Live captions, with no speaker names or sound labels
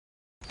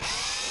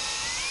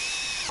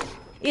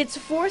It's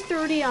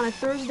 4:30 on a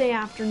Thursday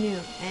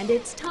afternoon, and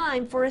it's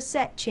time for a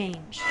set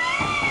change.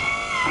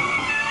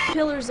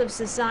 Pillars of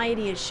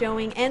Society is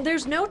showing, and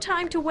there's no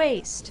time to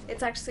waste.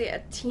 It's actually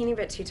a teeny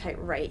bit too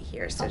tight right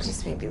here, so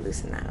just maybe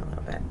loosen that a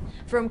little bit.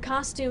 From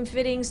costume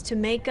fittings to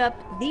makeup,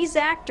 these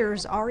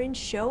actors are in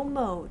show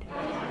mode,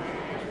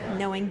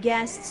 knowing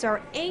guests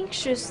are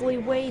anxiously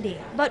waiting.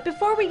 But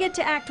before we get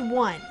to Act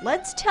 1,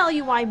 let's tell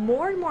you why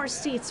more and more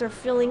seats are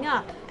filling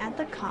up at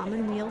the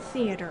Commonweal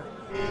Theater.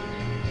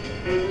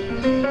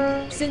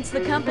 Since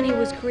the company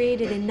was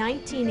created in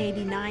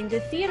 1989, the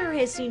theater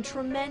has seen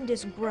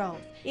tremendous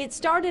growth. It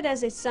started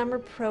as a summer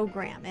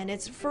program, and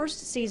its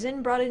first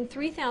season brought in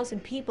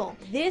 3,000 people.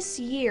 This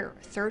year,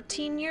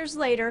 13 years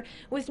later,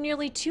 with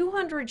nearly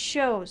 200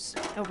 shows,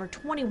 over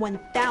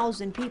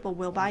 21,000 people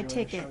will buy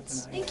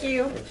tickets. Thank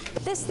you.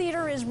 This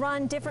theater is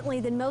run differently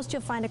than most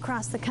you'll find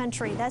across the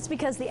country. That's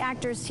because the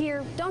actors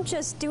here don't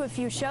just do a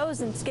few shows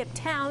and skip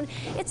town.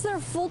 It's their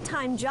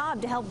full-time job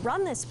to help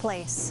run this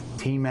place.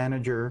 Team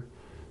manager,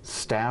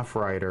 staff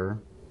writer,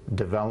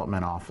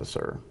 development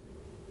officer,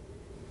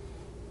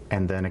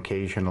 and then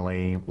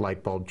occasionally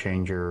light bulb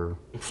changer,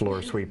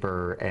 floor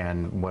sweeper,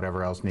 and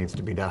whatever else needs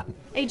to be done.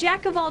 A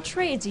jack of all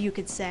trades, you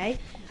could say.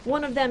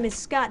 One of them is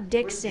Scott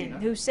Dixon,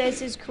 who says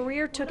his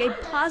career took a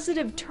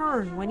positive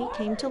turn when he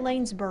came to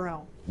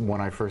Lanesboro.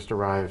 When I first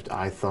arrived,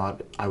 I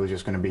thought I was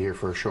just going to be here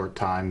for a short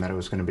time, that it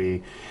was going to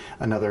be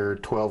another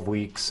 12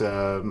 weeks,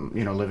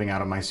 living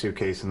out of my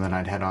suitcase, and then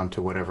I'd head on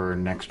to whatever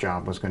next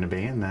job was going to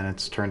be, and then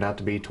it's turned out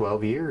to be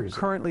 12 years.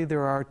 Currently,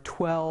 there are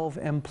 12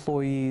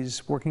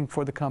 employees working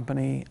for the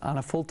company on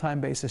a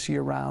full-time basis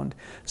year-round,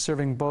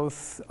 serving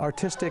both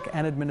artistic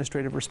and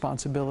administrative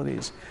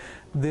responsibilities.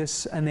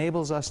 This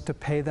enables us to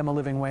pay them a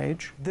living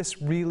wage.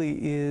 This really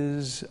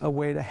is a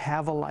way to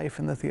have a life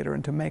in the theater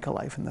and to make a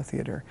life in the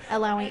theater.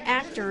 Allowing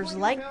actors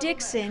like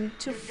Dixon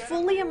to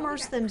fully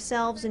immerse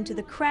themselves into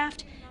the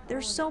craft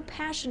they're so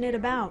passionate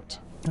about.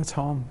 It's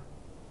home.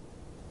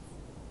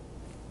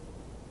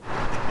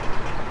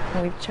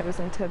 We've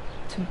chosen to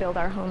build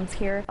our homes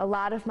here. A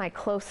lot of my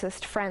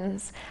closest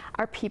friends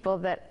are people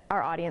that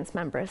are audience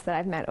members that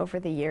I've met over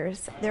the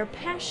years. Their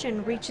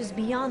passion reaches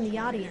beyond the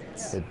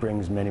audience. It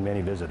brings many,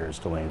 many visitors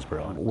to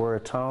Lanesboro. We're a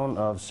town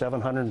of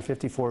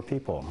 754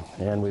 people,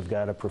 and we've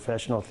got a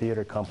professional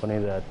theater company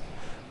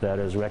that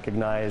is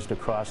recognized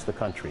across the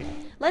country.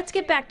 Let's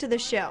get back to the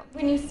show.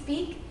 When you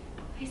speak,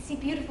 I see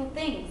beautiful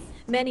things.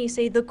 Many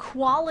say the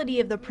quality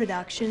of the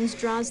productions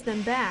draws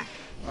them back.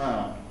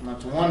 Well,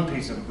 that's one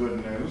piece of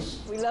good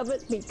news. We love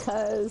it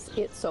because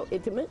it's so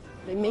intimate.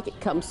 They make it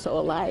come so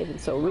alive and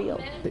so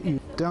real. You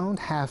don't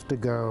have to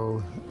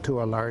go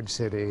to a large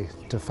city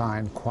to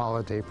find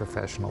quality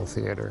professional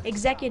theater.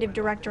 Executive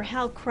Director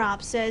Hal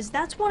Kropp says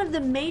that's one of the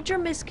major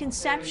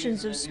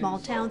misconceptions of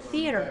small-town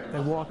theater.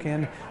 They walk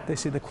in, they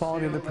see the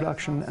quality of the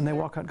production, and they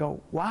walk out and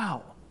go,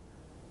 wow,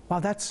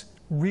 that's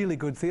really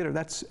good theater.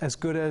 That's as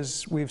good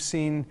as we've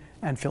seen,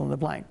 and fill in the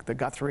blank. The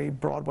Guthrie,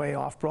 Broadway,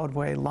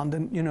 off-Broadway,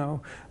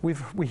 London,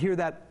 we hear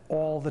that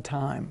all the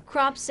time.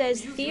 Kropp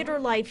says theater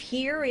life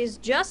here is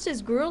just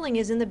as grueling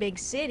as in the big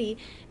city.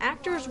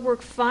 Actors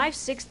work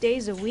 5-6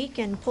 days a week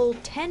and pull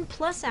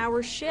 10+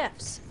 hour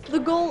shifts. The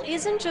goal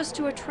isn't just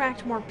to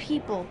attract more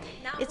people,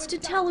 it's to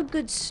tell a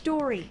good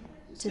story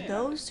to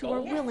those who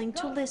are willing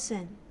to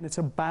listen. It's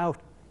about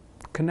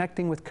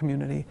connecting with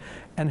community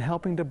and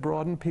helping to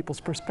broaden people's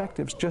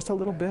perspectives just a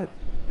little bit.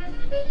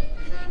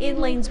 In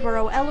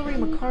Lanesboro, Ellery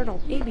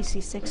McCardle,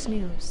 ABC 6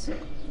 News.